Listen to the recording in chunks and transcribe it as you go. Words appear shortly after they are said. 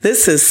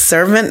This is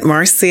Servant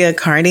Marcia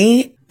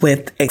Carty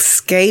with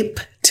Escape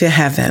to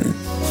Heaven.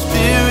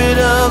 Spirit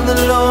of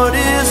the Lord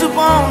is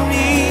upon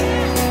me.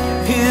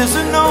 His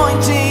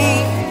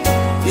anointing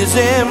is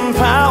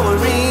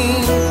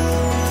empowering.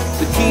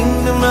 The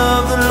kingdom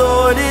of the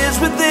Lord is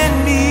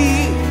within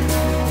me,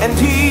 and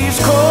He's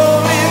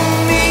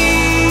calling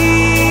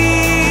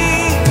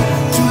me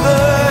to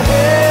the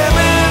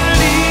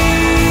heavenly.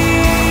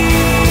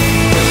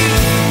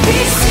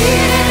 He's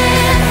seated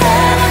in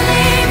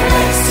heavenly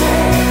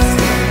places,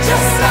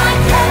 just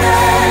like heaven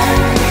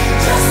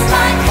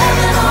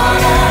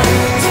on earth,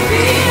 to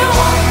be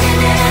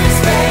walking in His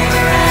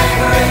favor and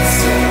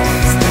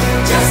graces,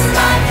 just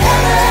like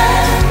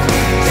heaven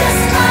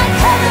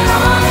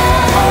on earth.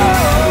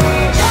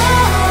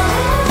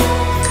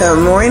 Good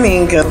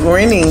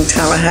morning,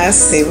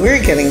 Tallahassee.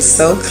 We're getting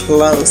so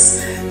close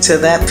to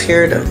that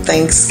period of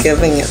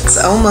Thanksgiving. It's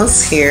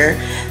almost here,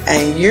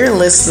 and you're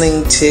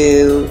listening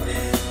to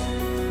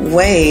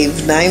Wave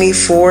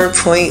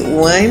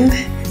 94.1,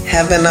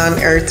 Heaven on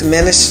Earth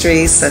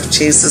Ministries of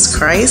Jesus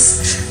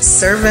Christ,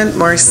 Servant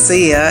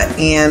Marcia,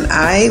 and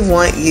I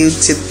want you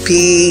to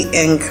be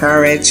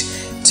encouraged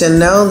to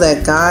know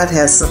that God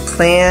has a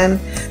plan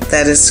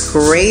that is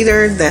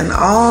greater than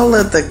all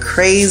of the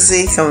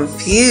crazy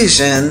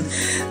confusion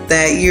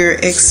that you're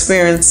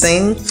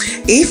experiencing.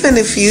 Even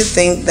if you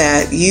think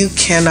that you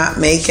cannot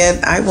make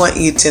it, I want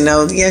you to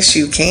know, yes,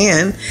 you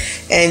can,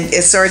 and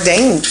it's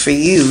ordained for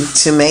you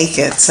to make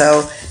it.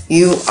 So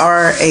you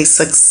are a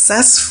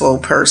successful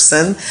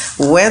person,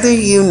 whether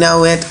you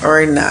know it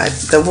or not.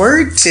 The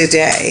word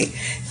today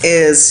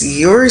is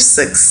your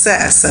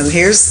success, and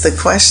here's the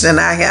question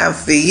I have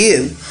for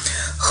you.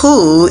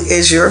 Who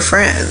is your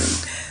friend?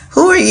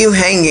 Who are you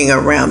hanging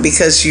around?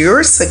 Because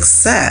your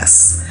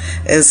success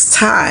is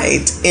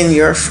tied in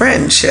your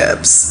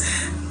friendships.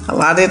 A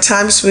lot of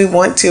times we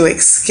want to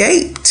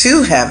escape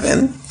to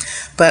heaven,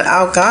 but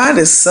our God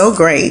is so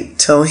great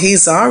till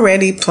He's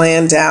already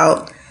planned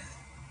out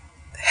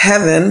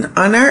heaven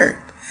on earth,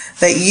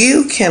 that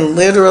you can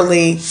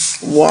literally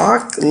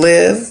walk,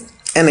 live,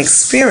 and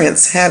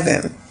experience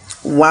heaven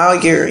while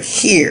you're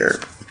here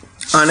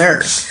on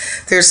earth.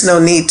 There's no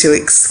need to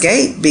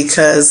escape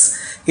because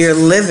you're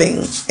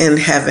living in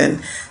heaven.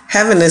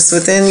 Heaven is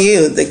within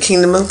you. The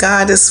kingdom of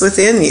God is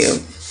within you.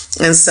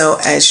 And so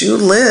as you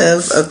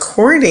live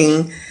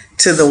according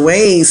to the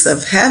ways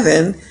of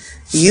heaven,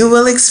 you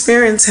will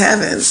experience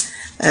heaven.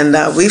 And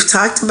we've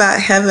talked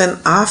about heaven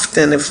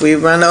often. If we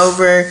run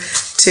over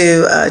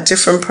to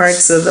different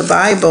parts of the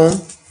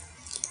Bible,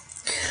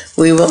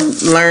 we will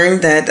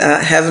learn that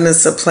heaven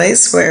is a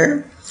place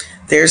where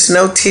there's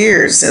no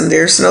tears and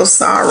there's no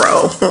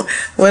sorrow.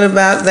 What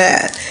about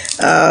that?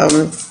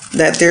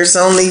 That there's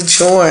only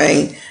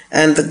joy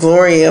and the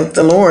glory of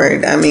the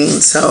Lord.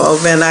 So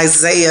over in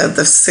Isaiah,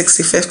 the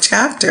 65th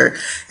chapter,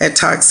 it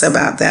talks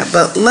about that.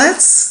 But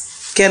let's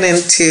get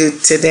into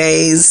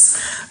today's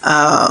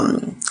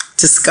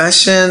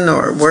discussion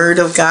or word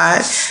of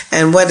God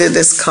and what it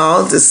is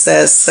called. It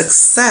says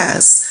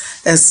success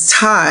is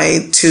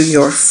tied to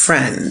your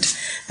friend.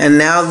 And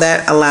now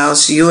that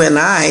allows you and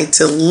I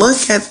to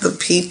look at the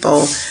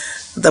people,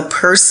 the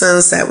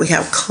persons that we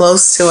have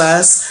close to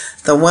us,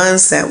 the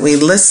ones that we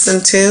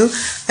listen to,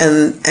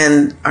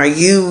 and are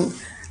you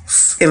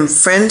in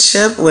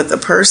friendship with a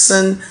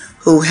person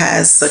who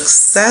has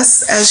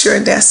success as your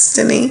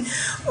destiny,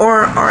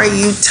 or are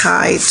you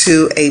tied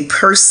to a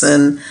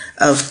person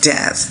of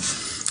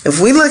death? If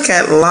we look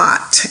at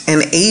Lot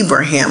and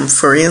Abraham,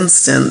 for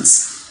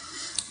instance,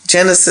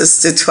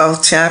 Genesis the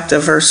 12th chapter,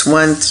 verse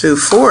 1 through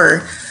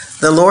 4,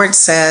 the Lord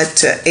said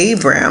to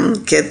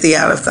Abram, get thee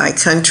out of thy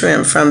country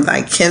and from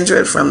thy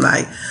kindred, from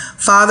thy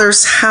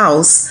father's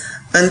house,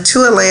 unto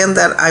a land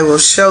that I will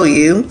show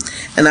you,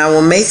 and I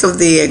will make of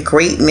thee a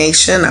great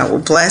nation. I will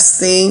bless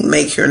thee,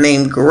 make your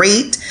name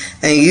great,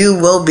 and you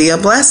will be a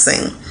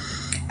blessing.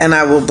 And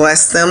I will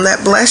bless them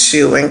that bless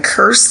you, and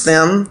curse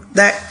them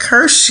that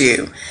curse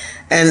you.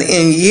 And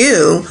in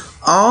you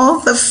all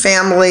the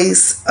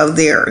families of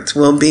the earth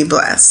will be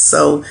blessed.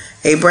 So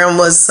Abram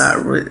was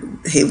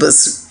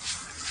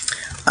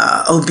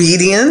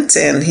obedient,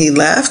 and he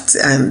left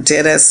and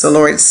did as the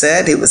Lord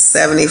said. He was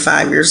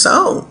 75 years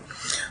old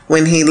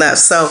when he left.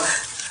 So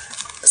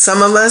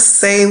some of us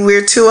say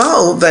we're too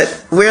old,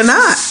 but we're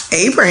not.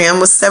 Abraham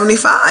was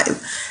 75.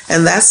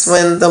 And that's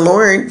when the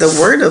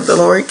word of the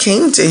Lord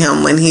came to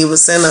him, when he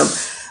was in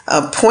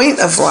a point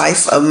of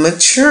life of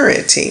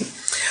maturity.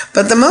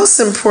 But the most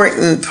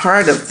important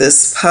part of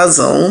this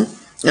puzzle,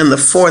 in the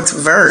 4th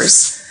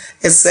verse,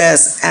 it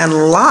says,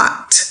 and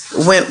Lot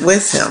went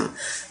with him.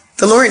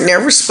 The Lord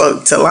never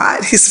spoke to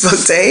Lot. He spoke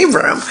to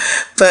Abram.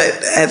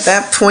 But at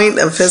that point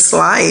of his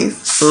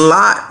life,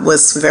 Lot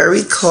was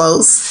very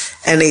close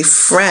and a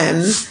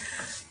friend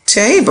to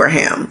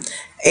Abraham.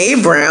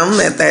 Abram,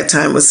 at that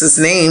time was his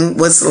name,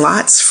 was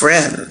Lot's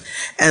friend.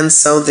 And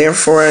so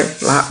therefore,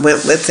 Lot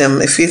went with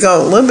him. If you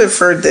go a little bit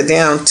further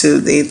down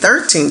to the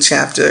 13th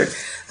chapter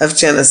of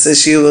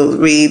Genesis, you will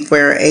read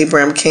where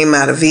Abram came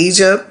out of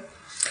Egypt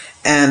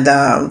and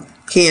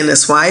he and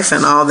his wife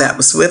and all that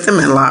was with him,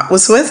 and Lot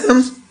was with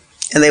him.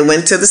 And they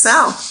went to the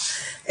south.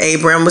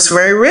 Abram was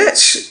very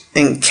rich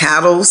in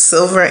cattle,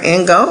 silver,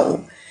 and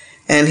gold.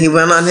 And he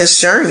went on his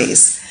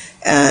journeys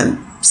and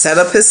set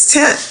up his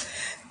tent.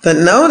 But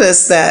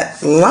notice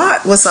that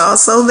Lot was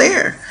also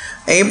there.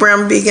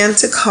 Abram began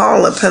to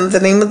call upon the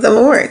name of the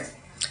Lord.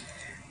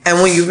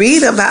 And when you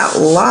read about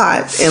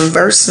Lot in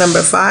verse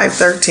number 5,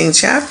 13th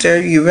chapter,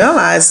 you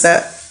realize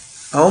that,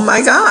 oh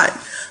my God,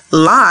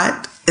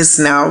 Lot is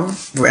now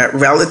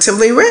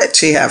relatively rich.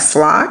 He had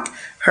flock,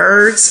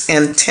 herds,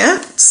 and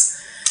tents.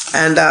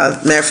 And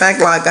matter of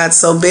fact, Lot got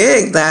so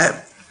big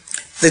that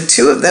the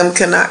two of them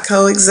could not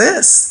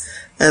coexist.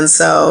 And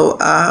so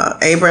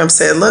Abram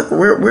said, look,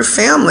 we're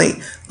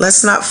family.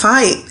 Let's not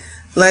fight.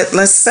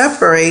 Let's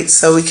separate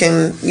so we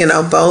can,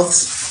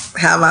 both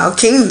have our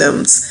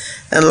kingdoms.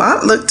 And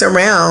Lot looked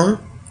around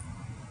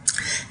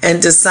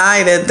and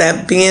decided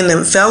that being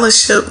in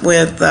fellowship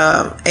with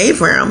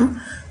Abram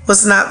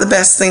was not the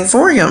best thing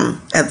for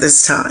him at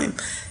this time.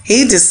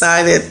 He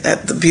decided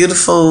that the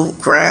beautiful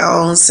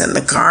grounds and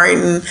the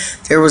garden,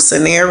 there was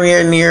an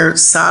area near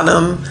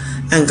Sodom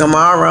and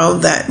Gomorrah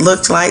that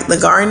looked like the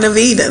Garden of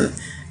Eden.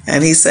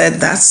 And he said,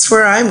 that's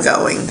where I'm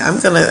going. I'm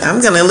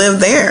gonna live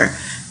there.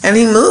 And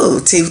he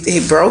moved.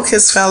 He broke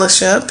his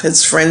fellowship,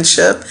 his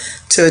friendship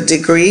to a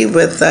degree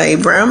with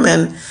Abram,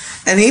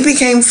 and he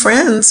became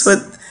friends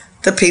with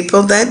the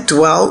people that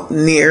dwelt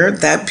near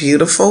that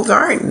beautiful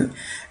garden.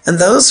 And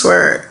those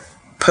were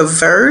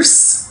perverse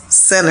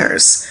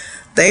sinners.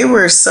 They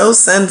were so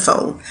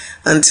sinful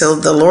until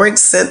the Lord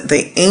sent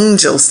the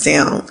angels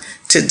down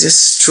to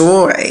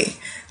destroy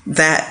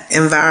that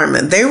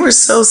environment. They were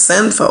so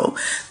sinful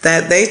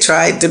that they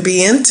tried to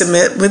be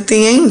intimate with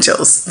the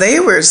angels. They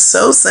were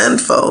so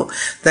sinful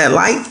that,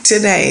 like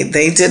today,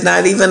 they did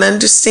not even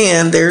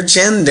understand their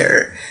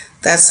gender.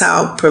 That's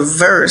how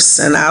perverse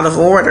and out of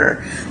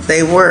order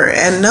they were.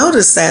 And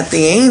notice that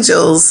the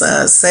angels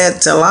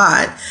said to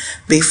Lot,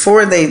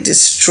 before they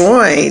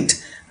destroyed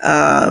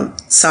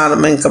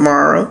Sodom and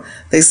Gomorrah,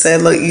 they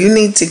said, look, you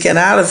need to get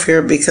out of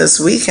here because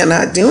we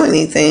cannot do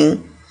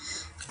anything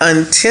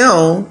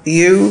until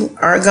you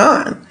are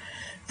gone.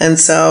 And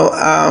so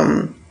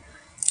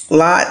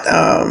Lot,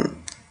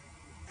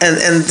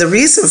 and the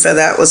reason for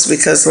that was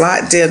because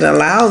Lot did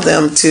allow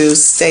them to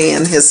stay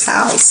in his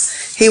house.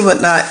 He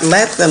would not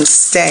let them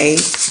stay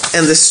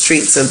in the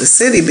streets of the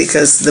city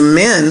because the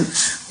men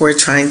were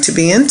trying to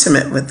be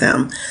intimate with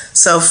them.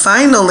 So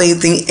finally,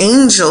 the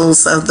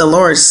angels of the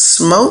Lord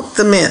smote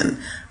the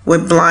men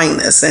with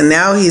blindness. And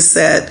now he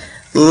said,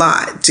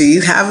 Lot, do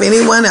you have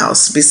anyone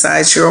else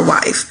besides your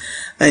wife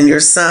and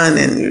your son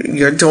and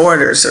your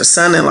daughters or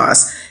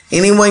son-in-laws?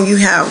 Anyone you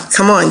have,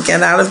 come on,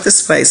 get out of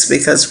this place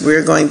because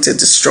we're going to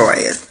destroy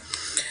it.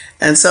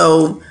 And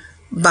so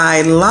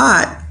by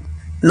Lot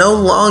no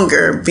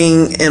longer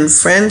being in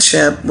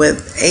friendship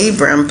with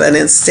Abram, but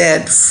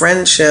instead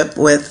friendship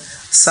with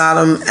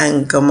Sodom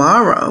and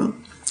Gomorrah,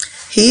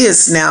 he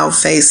is now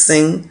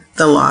facing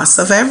the loss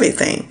of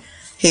everything.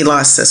 He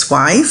lost his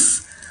wife,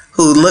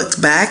 who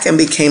looked back and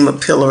became a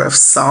pillar of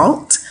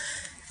salt.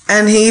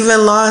 And he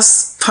even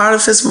lost part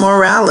of his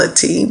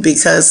morality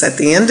because at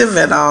the end of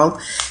it all,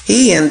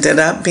 he ended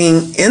up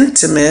being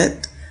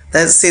intimate.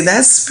 That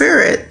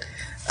spirit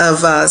of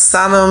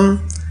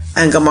Sodom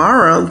and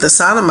Gomorrah, the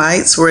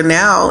Sodomites, were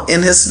now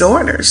in his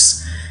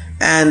daughters.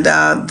 And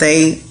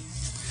they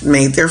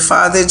made their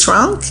father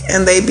drunk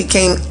and they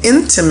became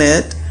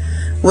intimate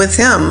with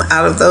him.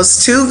 Out of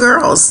those two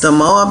girls, the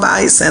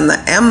Moabites and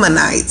the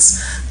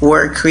Ammonites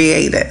were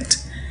created.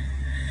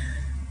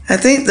 I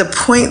think the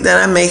point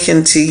that I'm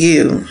making to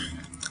you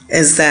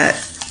is that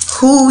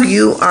who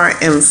you are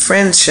in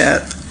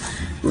friendship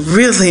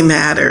really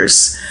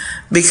matters.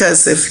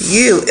 Because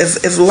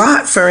if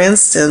Lot, for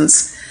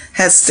instance,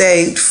 had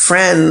stayed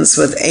friends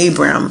with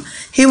Abram,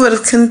 he would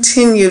have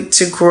continued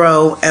to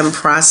grow and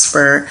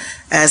prosper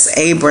as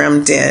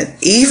Abram did.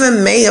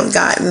 Even may have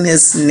gotten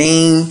his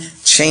name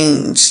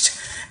changed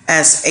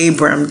as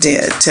Abram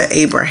did to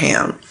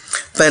Abraham.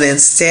 But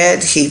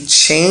instead, he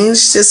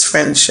changed his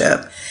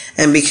friendship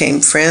and became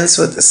friends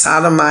with the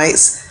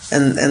Sodomites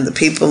and the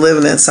people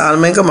living in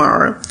Sodom and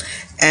Gomorrah.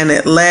 And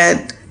it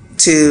led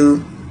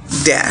to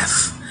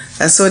death.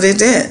 That's what it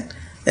did.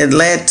 It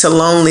led to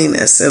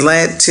loneliness. It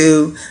led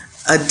to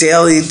a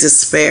daily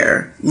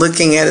despair,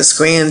 looking at his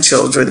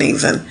grandchildren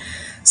even.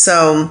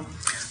 So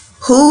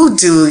who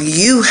do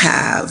you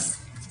have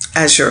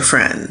as your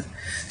friend?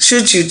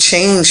 Should you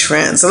change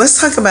friends? So let's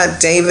talk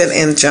about David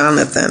and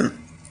Jonathan.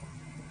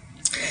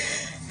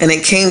 And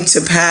it came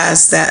to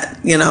pass that,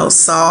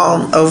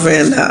 Saul, over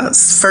in 1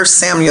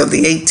 Samuel,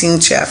 the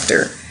 18th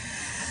chapter,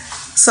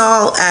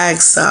 Saul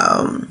asked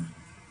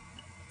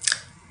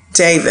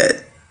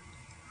David,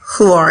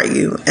 who are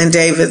you? And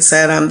David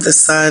said, I'm the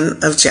son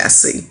of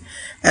Jesse.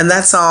 And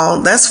that's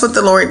all. That's what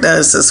the Lord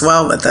does as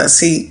well with us.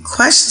 He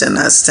questions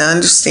us to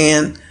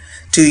understand,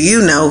 do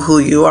you know who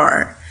you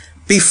are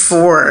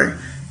before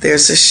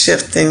there's a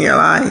shift in your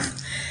life?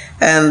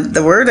 And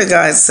the word of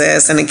God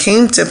says, and it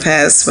came to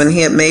pass when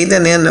he had made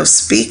an end of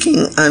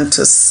speaking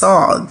unto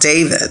Saul,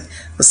 David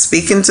was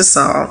speaking to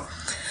Saul,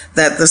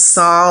 that the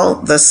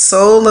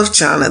soul of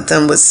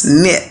Jonathan was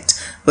knit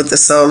with the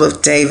soul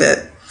of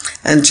David,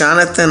 and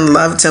Jonathan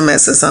loved him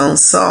as his own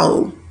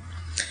soul.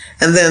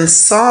 And then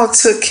Saul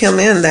took him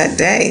in that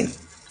day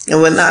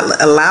and would not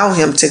allow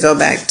him to go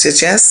back to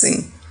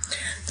Jesse.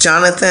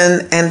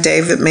 Jonathan and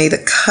David made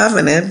a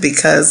covenant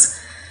because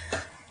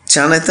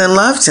Jonathan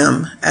loved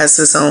him as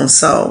his own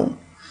soul.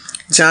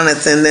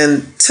 Jonathan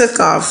then took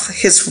off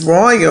his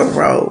royal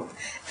robe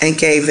and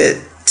gave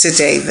it to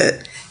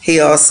David.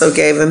 He also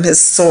gave him his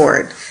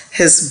sword,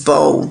 his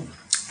bow,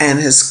 and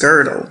his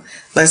girdle.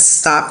 Let's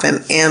stop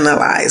and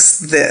analyze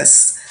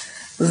this.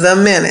 The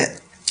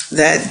minute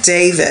that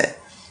David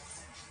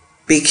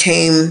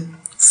became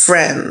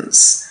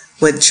friends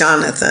with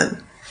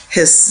Jonathan,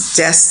 his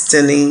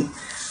destiny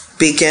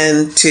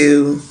began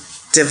to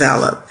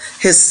develop.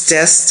 His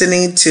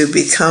destiny to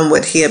become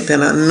what he had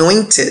been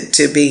anointed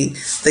to be,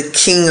 the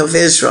king of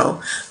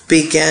Israel,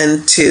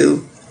 began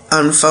to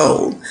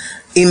unfold.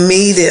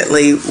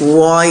 Immediately,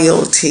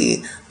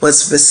 royalty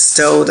was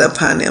bestowed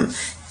upon him.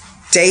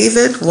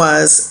 David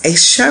was a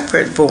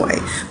shepherd boy,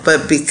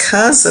 but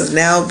because of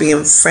now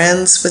being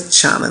friends with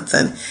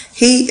Jonathan,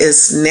 he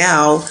is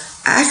now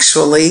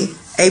actually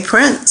a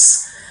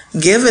prince,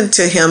 given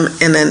to him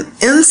in an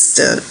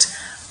instant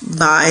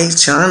by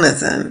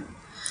Jonathan.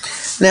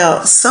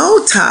 Now,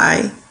 soul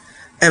tie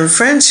and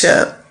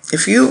friendship,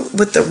 if you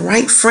with the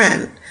right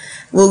friend,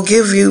 will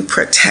give you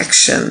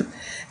protection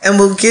and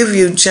will give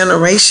you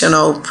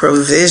generational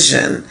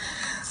provision.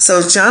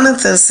 So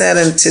Jonathan said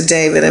unto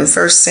David in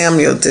 1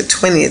 Samuel, the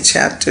 20th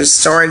chapter,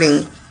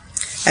 starting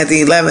at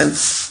the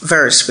 11th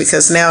verse,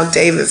 because now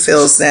David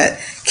feels that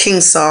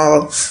King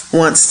Saul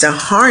wants to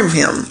harm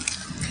him.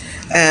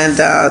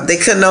 And they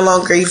could no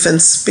longer even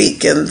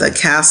speak in the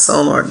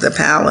castle or the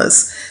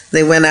palace.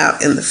 They went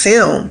out in the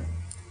field.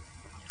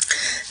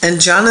 And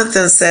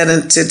Jonathan said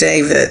unto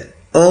David,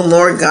 O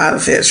Lord God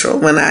of Israel,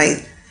 when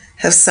I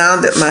have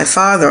sounded my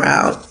father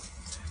out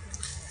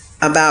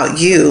about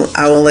you,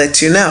 I will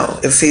let you know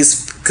if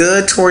he's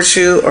good towards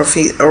you or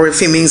if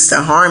he means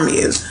to harm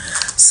you.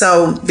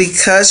 So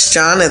because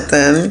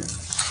Jonathan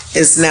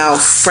is now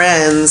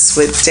friends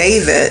with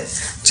David,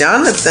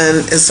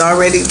 Jonathan is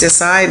already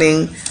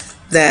deciding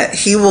that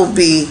he will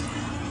be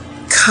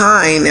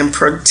kind and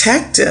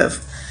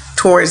protective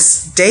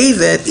towards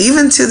David,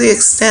 even to the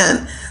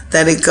extent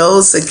that it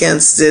goes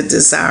against the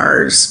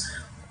desires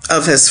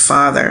of his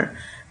father.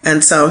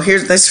 And so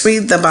here, let's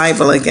read the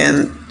Bible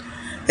again.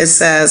 It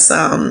says,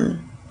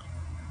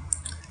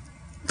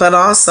 but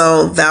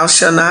also thou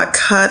shalt not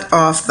cut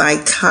off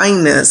thy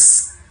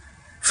kindness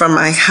from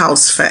my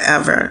house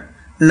forever.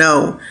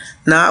 No,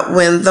 not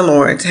when the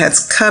Lord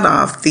has cut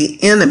off the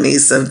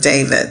enemies of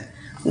David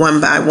one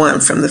by one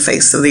from the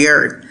face of the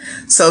earth.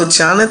 So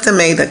Jonathan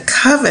made a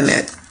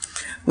covenant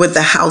with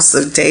the house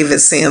of David,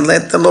 saying,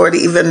 let the Lord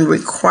even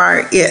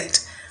require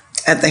it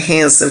at the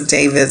hands of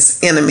David's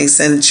enemies.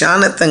 And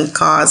Jonathan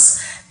caused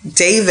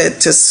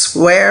David to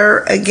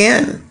swear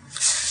again,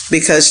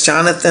 because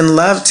Jonathan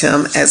loved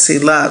him as he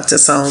loved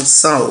his own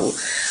soul.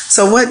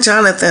 So what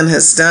Jonathan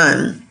has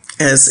done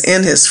is,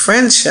 in his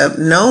friendship,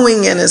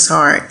 knowing in his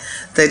heart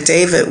that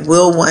David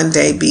will one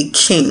day be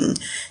king,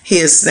 he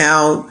has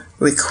now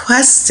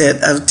requested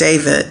of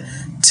David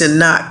to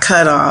not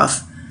cut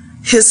off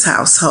his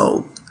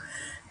household.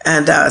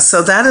 And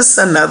so that is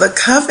another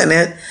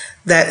covenant,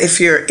 that if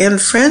you're in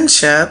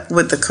friendship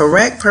with the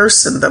correct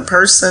person, the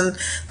person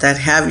that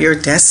have your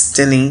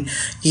destiny,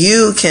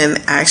 you can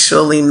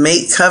actually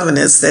make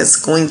covenants that's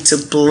going to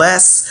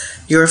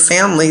bless your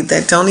family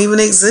that don't even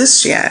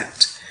exist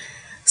yet.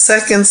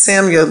 2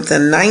 Samuel, the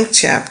 9th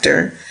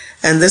chapter,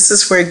 and this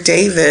is where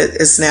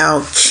David is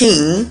now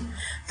king,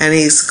 and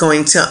he's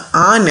going to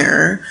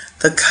honor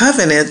the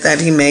covenant that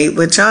he made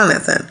with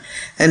Jonathan.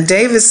 And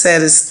David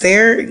said, is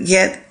there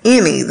yet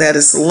any that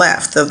is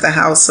left of the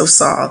house of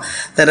Saul,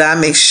 that I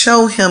may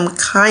show him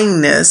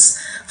kindness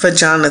for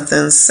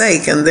Jonathan's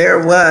sake? And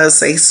there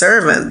was a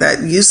servant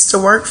that used to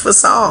work for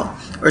Saul,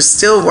 or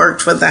still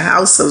worked for the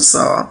house of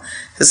Saul.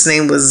 His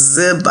name was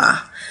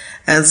Ziba.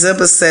 And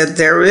Ziba said,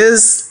 there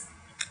is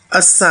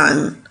a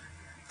son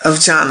of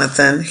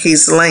Jonathan.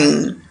 He's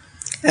lame.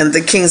 And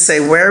the king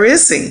said, where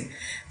is he?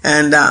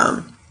 And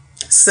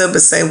Ziba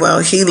said, well,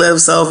 he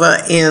lives over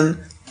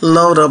in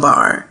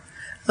Lodabar.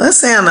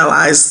 Let's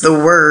analyze the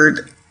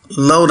word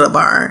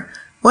Lodabar.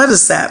 What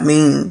does that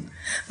mean?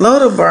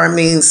 Lodabar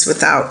means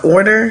without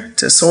order,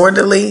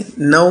 disorderly,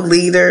 no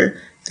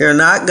leader. They're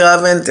not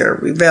governed. They're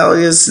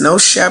rebellious. No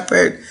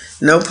shepherd.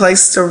 No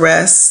place to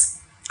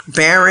rest.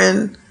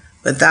 Barren.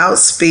 Without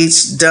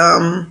speech.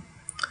 Dumb.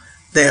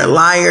 They're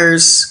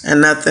liars,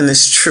 and nothing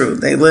is true.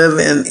 They live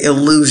in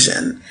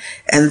illusion.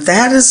 And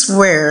that is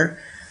where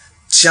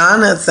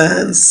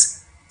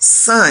Jonathan's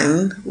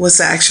son was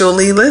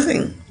actually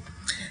living.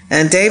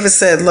 And David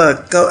said,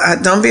 look,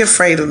 don't be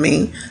afraid of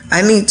me.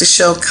 I need to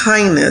show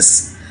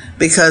kindness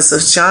because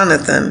of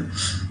Jonathan.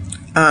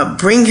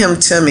 bring him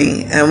to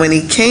me. And when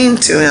he came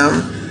to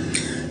him,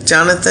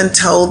 Jonathan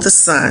told the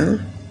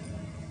son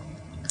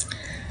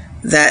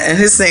that, and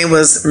his name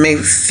was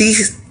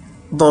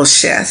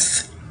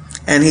Mephibosheth,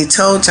 and he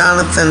told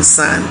Jonathan's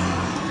son,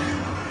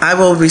 I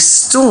will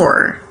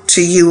restore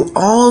to you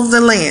all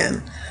the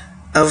land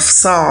of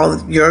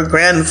Saul, your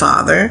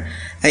grandfather,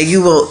 and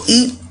you will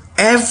eat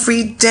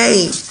every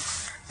day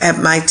at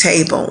my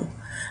table,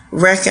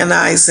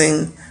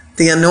 recognizing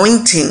the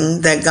anointing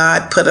that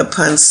God put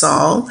upon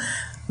Saul,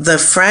 the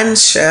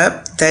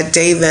friendship that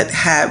David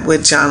had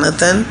with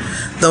Jonathan,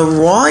 the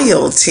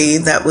royalty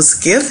that was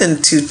given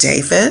to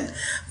David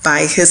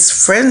by his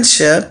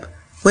friendship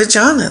with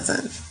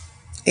Jonathan.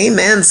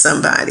 Amen,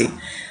 somebody.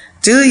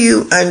 Do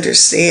you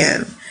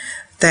understand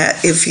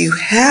that if you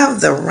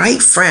have the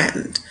right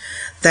friend,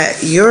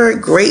 that your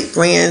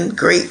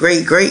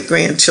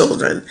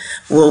great-grandchildren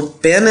will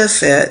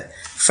benefit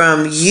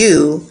from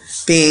you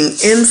being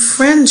in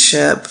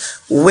friendship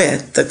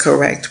with the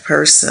correct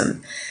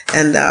person?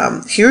 And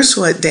here's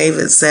what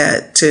David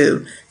said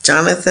to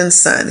Jonathan's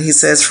son. He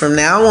says, from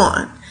now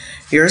on,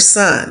 your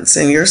sons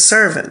and your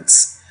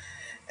servants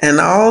and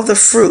all the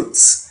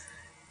fruits,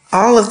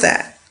 all of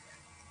that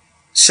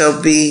shall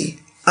be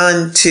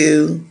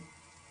unto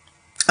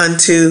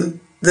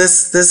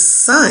this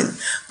son.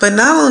 But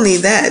not only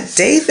that,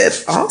 David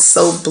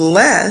also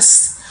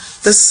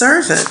blessed the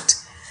servant.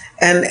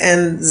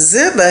 And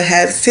Ziba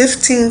had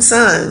 15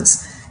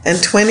 sons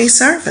and 20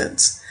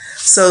 servants.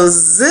 So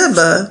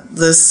Ziba,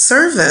 the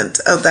servant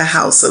of the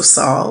house of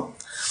Saul,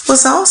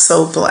 was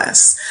also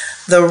blessed.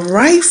 The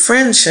right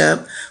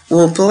friendship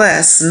will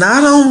bless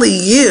not only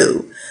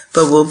you,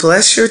 but will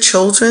bless your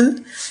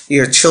children,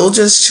 your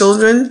children's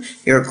children,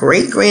 your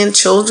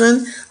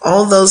great-grandchildren,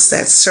 all those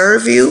that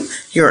serve you,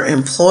 your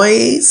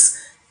employees.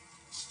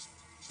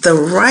 The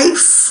right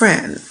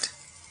friend,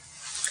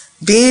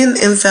 being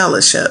in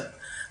fellowship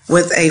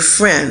with a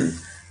friend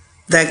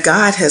that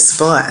God has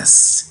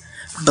blessed,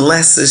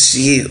 blesses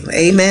you.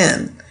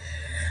 Amen.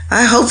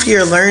 I hope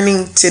you're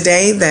learning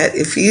today that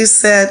if you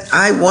said,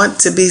 I want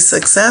to be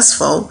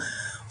successful,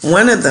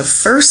 one of the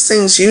first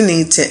things you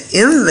need to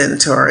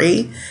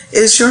inventory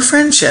is your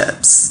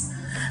friendships.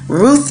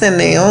 Ruth and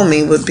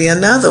Naomi would be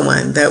another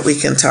one that we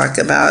can talk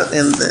about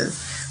in the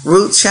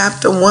Ruth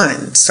chapter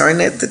 1,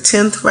 starting at the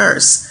 10th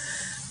verse.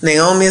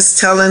 Naomi is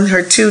telling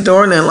her two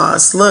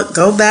daughter-in-laws, look,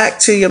 go back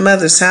to your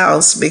mother's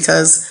house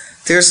because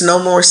there's no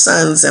more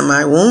sons in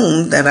my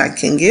womb that I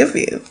can give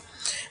you.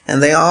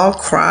 And they all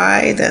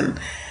cried,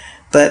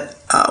 but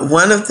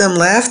one of them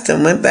left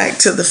and went back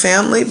to the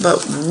family.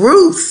 But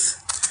Ruth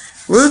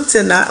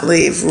did not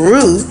leave.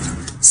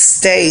 Ruth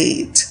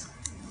stayed.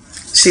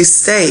 She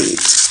stayed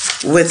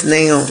with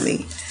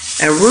Naomi.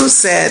 And Ruth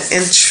said,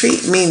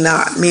 entreat me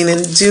not,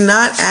 meaning do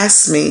not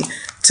ask me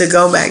to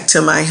go back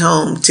to my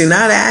home. Do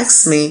not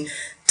ask me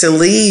to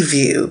leave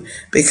you,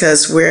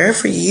 because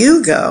wherever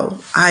you go,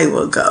 I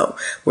will go.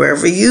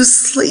 Wherever you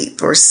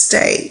sleep or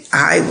stay,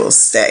 I will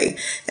stay.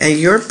 And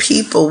your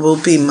people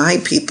will be my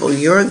people.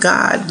 Your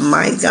God,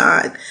 my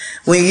God.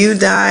 When you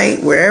die,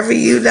 wherever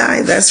you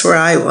die, that's where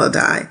I will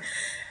die.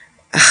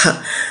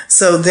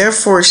 So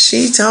therefore,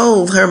 she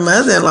told her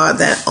mother-in-law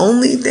that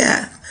only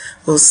death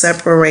will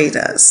separate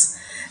us.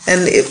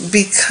 And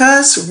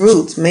because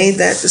Ruth made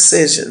that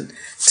decision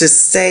to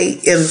stay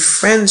in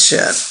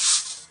friendship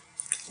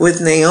with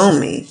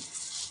Naomi,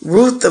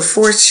 Ruth, the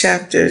 4th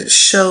chapter,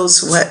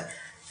 shows what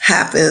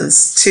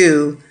happens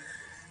to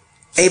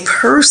a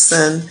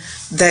person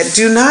that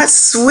do not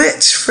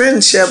switch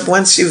friendship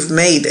once you've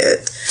made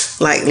it,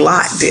 like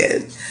Lot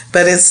did,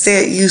 but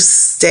instead you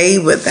stay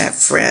with that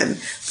friend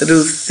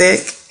through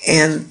thick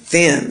and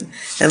thin.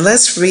 And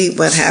let's read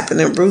what happened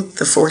in Ruth,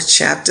 the 4th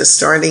chapter,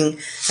 starting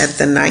at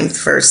the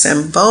 9th verse.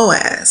 And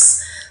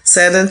Boaz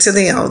said unto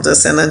the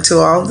elders and unto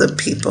all the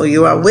people,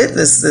 you are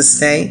witness this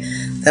day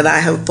that I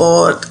have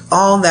bought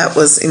all that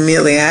was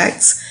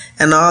Elimelech's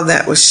and all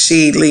that was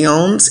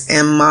Chilion's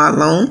and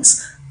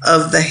Mahlon's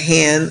of the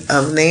hand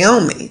of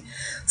Naomi.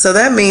 So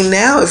that means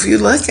now, if you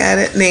look at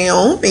it,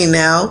 Naomi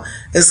now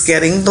is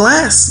getting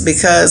blessed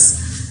because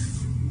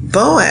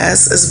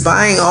Boaz is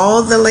buying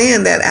all the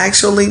land that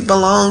actually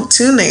belonged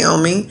to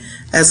Naomi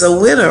as a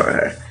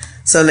widower.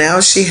 So now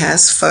she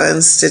has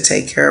funds to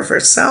take care of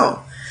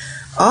herself.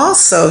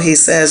 Also, he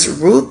says,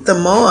 Ruth the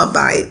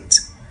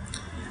Moabitess,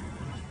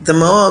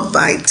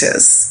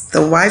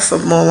 the wife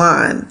of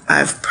Mahlon,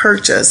 I've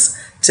purchased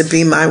to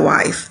be my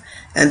wife,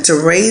 and to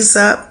raise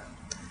up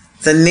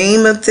the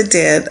name of the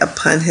dead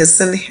upon his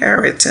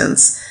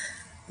inheritance,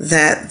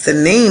 that the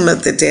name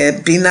of the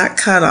dead be not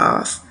cut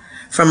off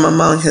from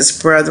among his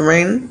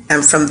brethren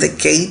and from the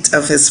gate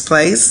of his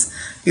place.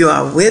 You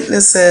are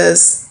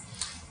witnesses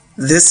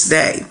this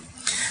day.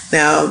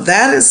 Now,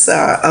 that is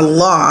a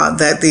law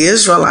that the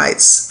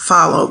Israelites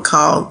followed,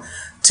 called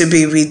to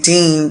be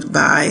redeemed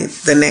by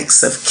the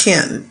next of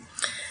kin.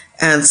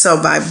 And so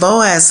by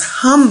Boaz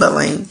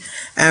humbling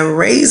and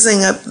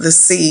raising up the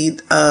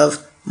seed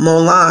of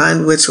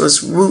Mahlon, which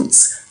was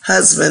Ruth's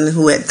husband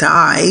who had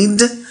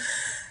died,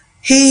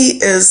 he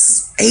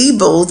is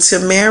able to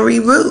marry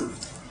Ruth.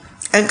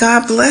 And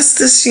God blessed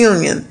this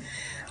union.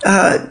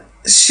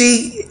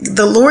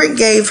 The Lord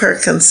gave her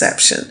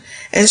conception,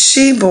 and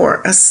she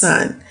bore a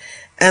son.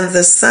 And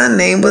the son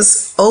name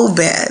was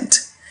Obed.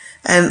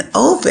 And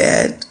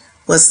Obed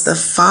was the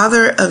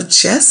father of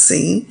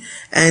Jesse,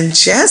 and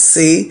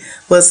Jesse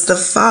was the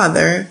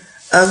father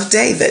of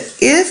David.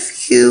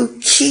 If you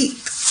keep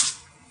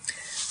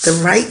the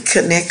right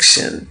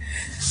connection,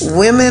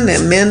 women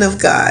and men of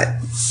God,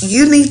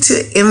 you need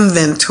to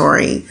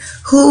inventory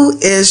who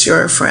is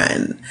your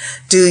friend.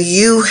 Do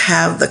you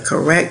have the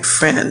correct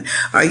friend?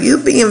 Are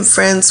you being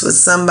friends with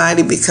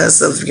somebody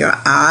because of your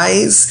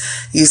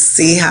eyes? You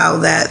see how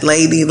that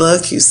lady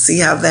look, you see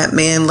how that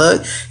man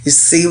look, you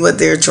see what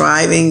they're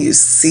driving, you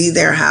see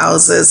their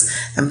houses,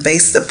 and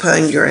based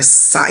upon your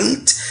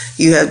sight,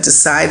 you have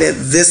decided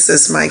this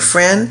is my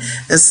friend,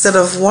 instead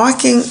of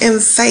walking in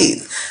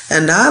faith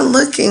and not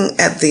looking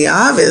at the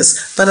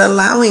obvious, but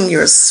allowing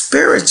your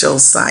spiritual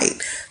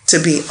sight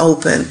to be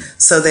open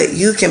so that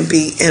you can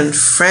be in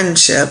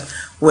friendship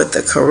with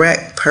the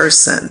correct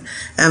person.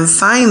 And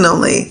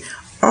finally,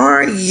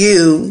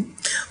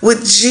 would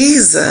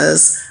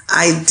Jesus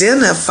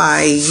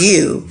identify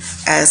you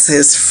as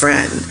his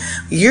friend?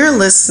 You're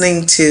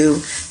listening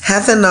to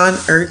Heaven on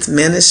Earth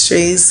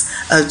Ministries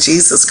of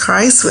Jesus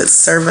Christ with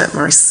Servant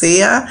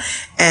Marcia.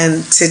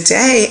 And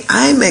today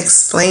I'm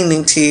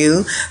explaining to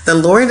you, the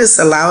Lord is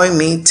allowing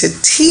me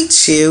to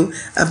teach you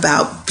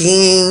about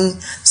being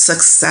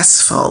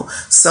successful.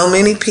 So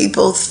many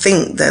people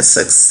think that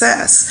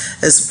success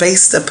is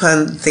based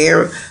upon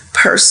their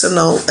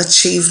personal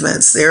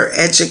achievements, their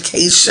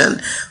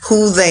education,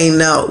 who they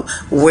know,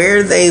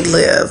 where they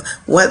live,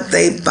 what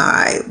they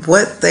buy,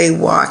 what they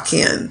walk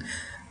in,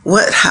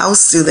 what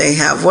house do they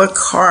have, what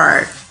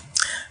car.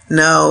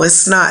 No,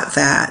 it's not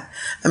that.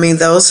 I mean,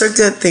 those are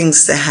good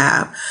things to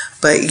have,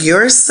 but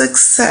your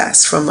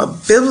success from a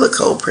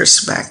biblical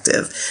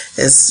perspective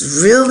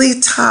is really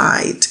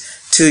tied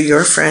to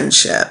your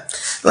friendship.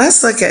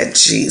 Let's look at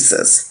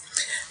Jesus.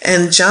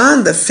 In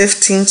John, the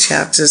 15th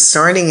chapter,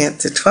 starting at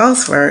the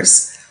 12th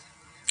verse,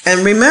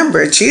 and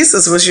remember,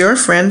 Jesus was your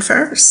friend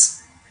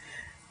first.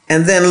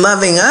 And then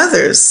loving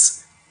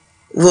others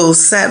will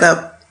set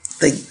up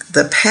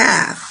the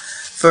path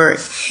for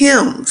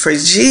him, for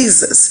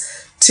Jesus,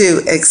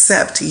 to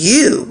accept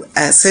you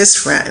as his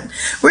friend.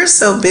 We're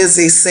so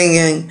busy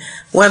singing,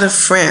 what a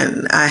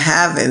friend I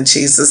have in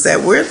Jesus,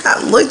 that we're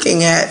not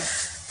looking at,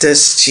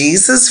 does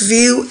Jesus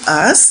view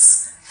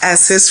us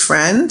as his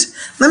friend?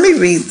 Let me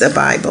read the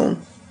Bible.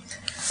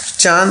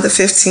 John the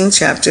 15th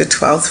chapter,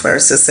 12th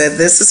verse, it said,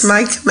 this is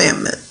my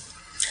commandment,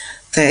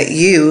 that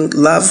you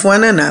love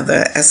one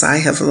another as I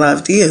have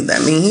loved you.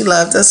 That means he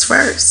loved us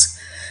first.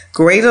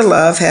 Greater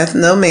love hath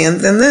no man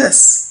than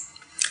this,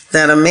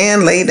 that a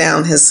man lay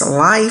down his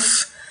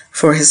life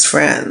for his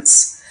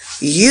friends.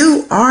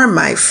 You are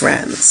my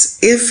friends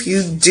if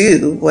you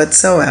do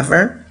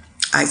whatsoever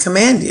I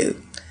command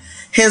you.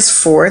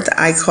 Henceforth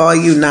I call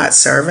you not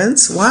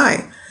servants.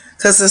 Why?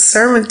 Because the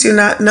servant do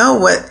not know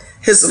what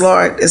his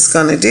Lord is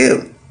going to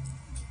do.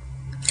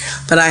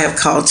 But I have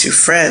called you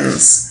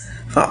friends,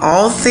 for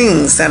all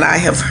things that I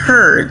have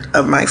heard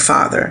of my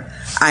Father,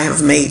 I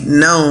have made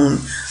known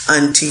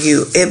unto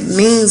you. It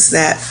means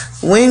that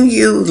when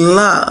you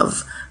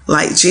love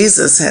like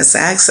Jesus has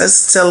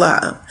access to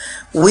love,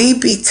 we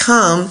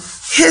become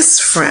his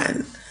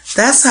friend.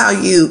 That's how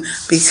you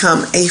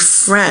become a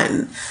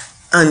friend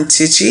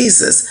unto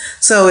Jesus.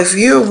 So if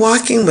you're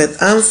walking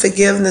with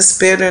unforgiveness,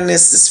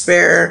 bitterness,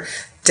 despair,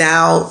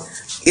 doubt,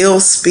 ill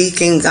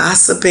speaking,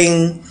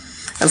 gossiping,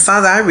 and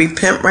Father, I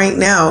repent right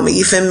now,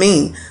 even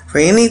me, for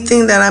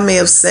anything that I may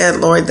have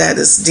said, Lord, that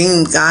is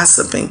deemed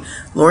gossiping.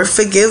 Lord,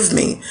 forgive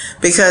me,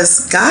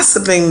 because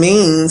gossiping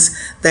means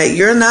that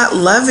you're not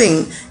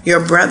loving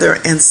your brother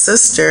and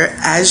sister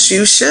as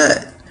you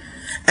should.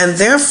 And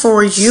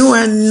therefore, you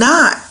are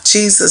not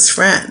Jesus'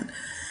 friend.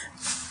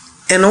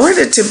 In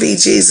order to be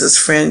Jesus'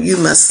 friend, you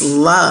must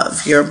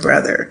love your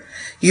brother.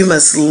 You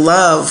must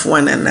love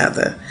one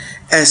another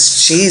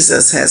as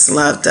Jesus has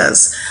loved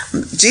us.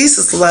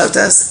 Jesus loved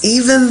us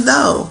even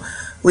though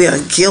we are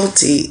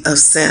guilty of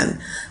sin.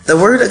 The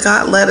Word of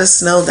God let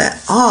us know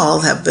that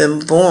all have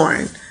been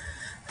born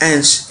and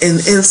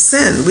in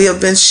sin. We have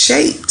been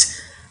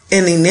shaped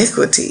in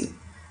iniquity.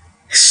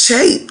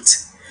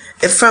 Shaped.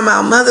 If from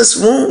our mother's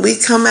womb, we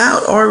come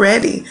out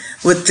already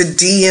with the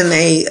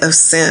DNA of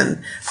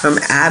sin from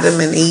Adam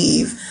and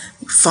Eve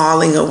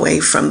falling away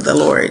from the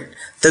Lord,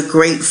 the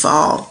great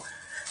fall.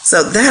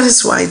 So that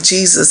is why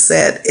Jesus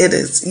said,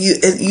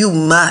 you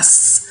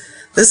must.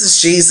 This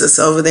is Jesus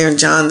over there in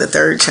John, the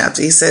 3rd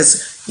chapter. He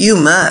says, you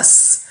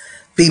must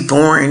be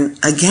born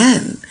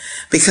again.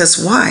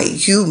 Because why?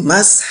 You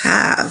must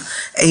have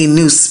a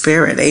new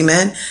spirit.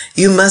 Amen.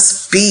 You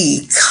must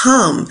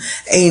become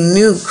a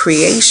new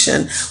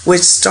creation,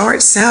 which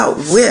starts out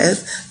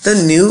with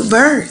the new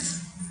birth.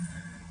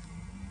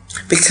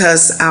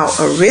 Because our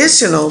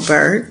original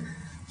birth,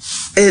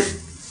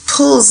 it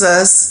pulls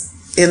us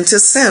into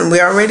sin.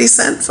 We're already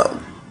sinful.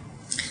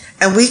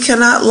 And we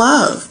cannot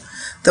love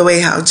the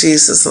way how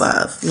Jesus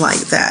loved,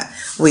 like that.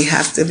 We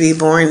have to be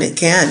born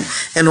again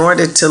in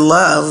order to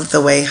love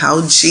the way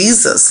how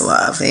Jesus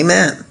loved.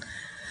 Amen.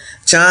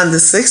 John the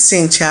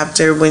 16th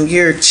chapter, when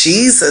you're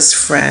Jesus'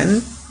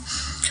 friend,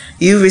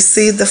 you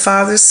receive the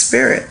Father's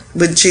Spirit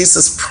with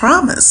Jesus'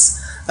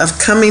 promise of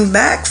coming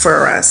back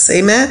for us.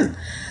 Amen.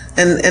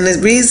 And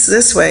it reads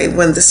this way: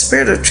 when the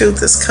Spirit of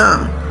truth is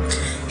come,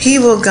 he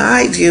will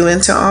guide you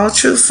into all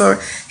truth, for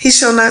he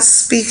shall not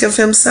speak of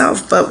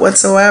himself, but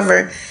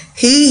whatsoever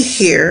he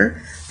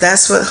hear,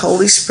 that's what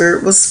Holy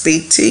Spirit will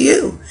speak to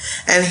you.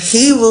 And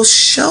he will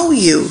show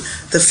you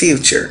the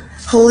future.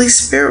 Holy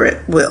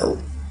Spirit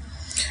will.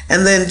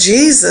 And then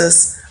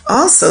Jesus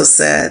also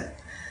said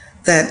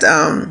that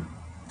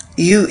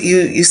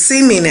you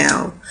see me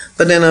now,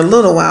 but in a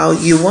little while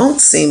you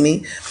won't see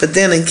me. But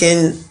then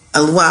again,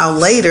 a while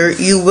later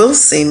you will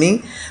see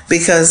me,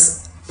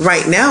 because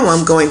right now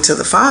I'm going to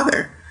the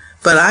Father,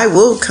 but I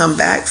will come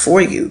back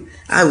for you.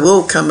 I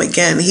will come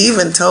again. He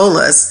even told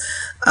us,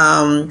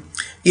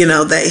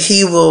 that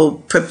he will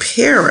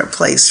prepare a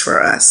place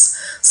for us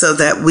so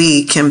that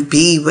we can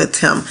be with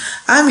him.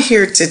 I'm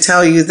here to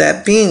tell you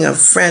that being a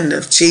friend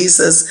of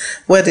Jesus,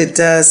 what it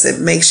does, it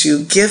makes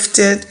you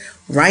gifted,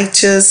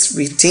 righteous,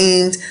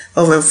 redeemed.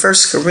 Over in 1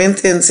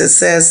 Corinthians, it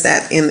says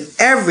that in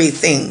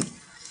everything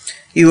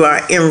you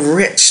are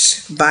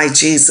enriched by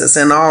Jesus,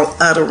 in all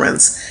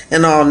utterance,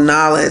 in all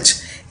knowledge.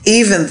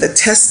 Even the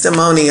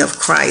testimony of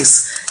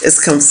Christ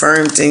is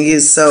confirmed in you.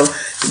 So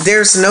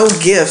there's no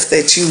gift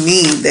that you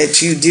need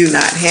that you do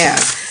not have.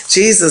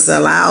 Jesus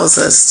allows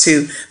us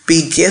to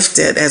be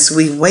gifted as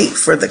we wait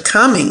for the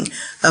coming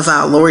of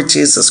our Lord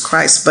Jesus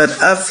Christ. But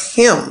of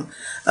him,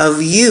 of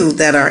you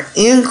that are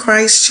in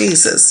Christ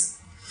Jesus,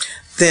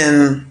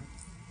 then,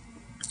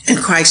 and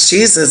Christ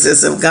Jesus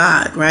is of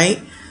God,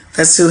 right?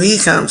 That's who he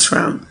comes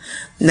from.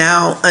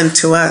 Now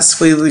unto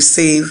us we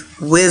receive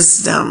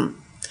wisdom,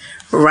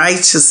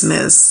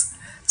 righteousness,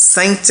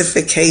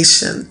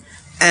 sanctification,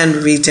 and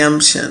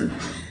redemption.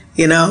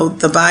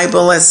 The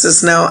Bible lets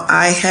us know,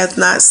 eye hath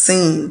not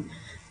seen,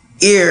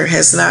 ear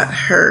has not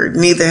heard,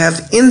 neither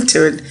have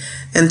entered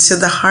into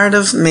the heart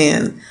of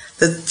man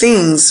the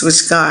things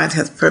which God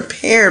hath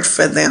prepared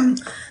for them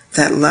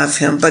that love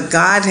him. But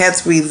God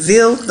hath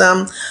revealed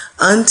them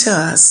unto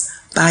us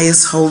by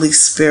his Holy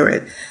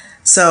Spirit.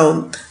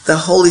 So the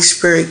Holy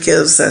Spirit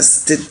gives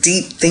us the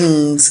deep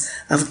things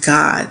of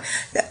God.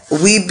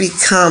 We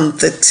become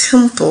the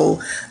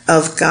temple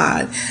of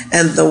God,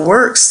 and the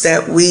works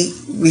that we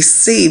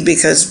receive,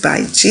 because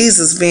by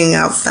Jesus being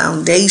our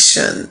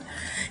foundation,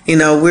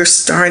 we're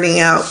starting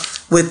out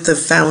with the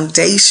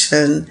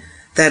foundation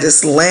that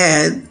is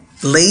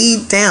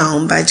laid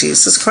down by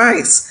Jesus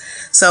Christ.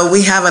 So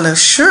we have an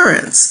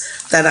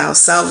assurance that our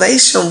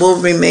salvation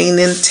will remain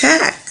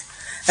intact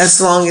as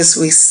long as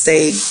we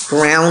stay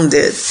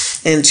grounded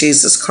in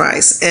Jesus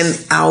Christ.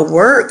 And our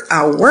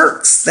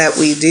works that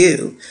we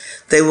do,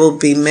 they will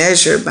be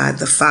measured by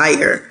the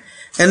fire.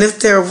 And if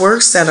there are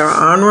works that are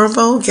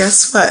honorable,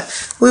 guess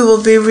what? We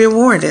will be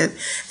rewarded.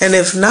 And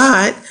if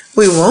not,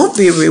 we won't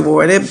be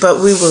rewarded, but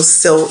we will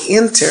still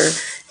enter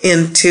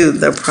into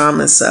the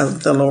promise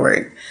of the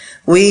Lord.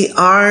 We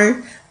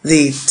are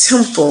the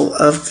temple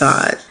of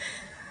God.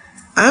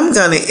 I'm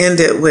going to end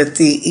it with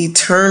the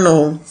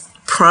eternal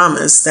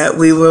promise that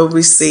we will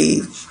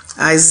receive.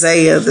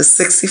 Isaiah, the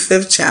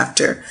 65th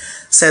chapter,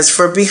 says,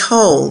 "For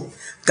behold,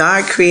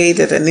 God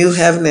created a new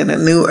heaven and a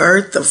new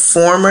earth. The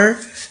former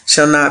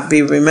shall not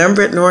be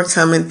remembered, nor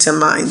come into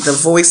mind. The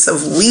voice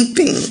of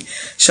weeping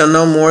shall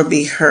no more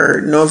be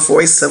heard, nor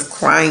voice of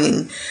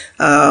crying.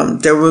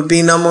 There will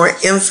be no more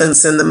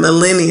infants in the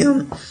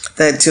millennium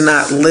that do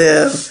not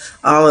live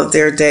all of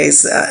their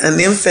days." An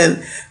infant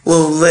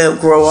will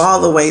grow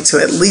all the way to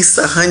at least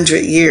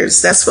 100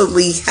 years. That's what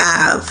we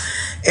have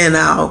in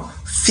our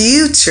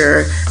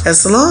future,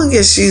 as long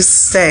as you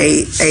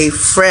stay a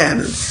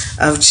friend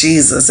of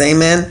Jesus.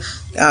 Amen.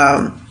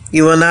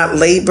 You will not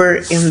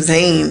labor in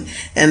vain,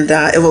 and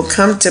it will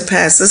come to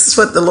pass. This is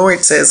what the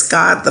Lord says,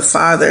 God the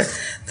Father,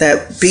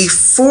 that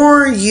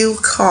before you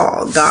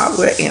call, God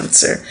will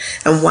answer.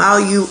 And while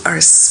you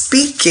are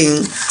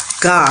speaking,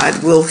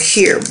 God will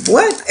hear.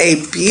 What a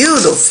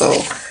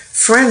beautiful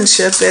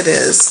friendship it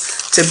is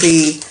to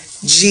be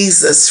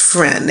Jesus'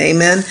 friend.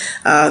 Amen.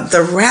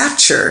 The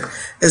rapture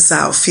is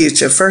our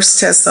future. 1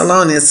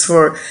 Thessalonians,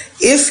 "For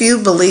if you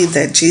believe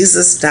that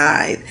Jesus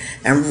died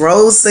and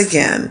rose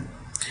again,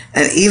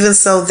 and even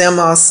so them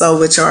also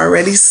which are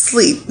already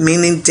asleep,"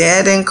 meaning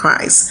dead in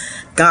Christ,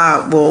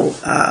 God will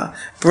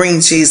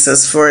bring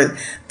Jesus. For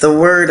the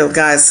word of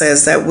God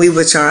says that we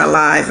which are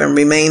alive and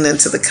remain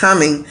unto the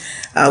coming,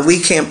 we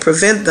can't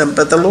prevent them,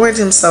 but the Lord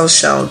himself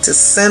shall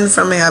descend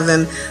from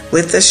heaven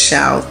with a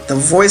shout, the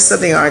voice of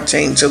the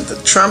archangel, the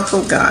trump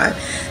of God,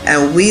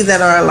 and we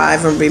that are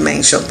alive and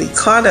remain shall be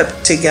caught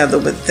up together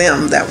with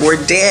them that were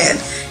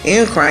dead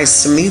in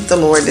Christ to meet the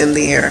Lord in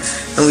the air,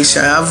 and we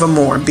shall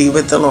evermore be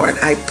with the Lord.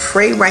 I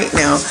pray right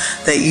now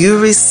that you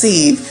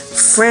receive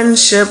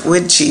friendship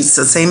with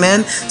Jesus,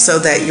 amen, so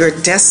that your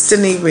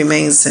destiny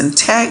remains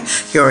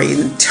intact, your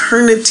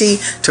eternity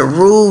to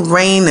rule,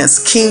 reign as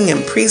king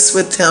and priest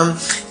with him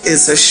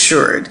is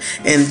assured.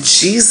 In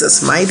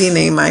Jesus' mighty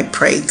name I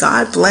pray.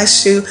 God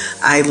bless you.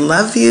 I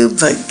love you,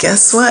 but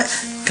guess what?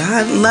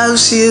 God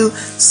loves you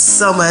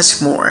so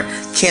much more.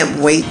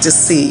 Can't wait to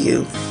see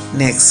you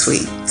next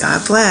week.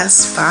 God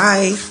bless.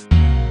 Bye.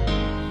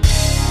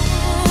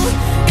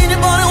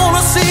 Anybody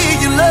wanna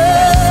see your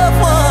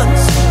loved one?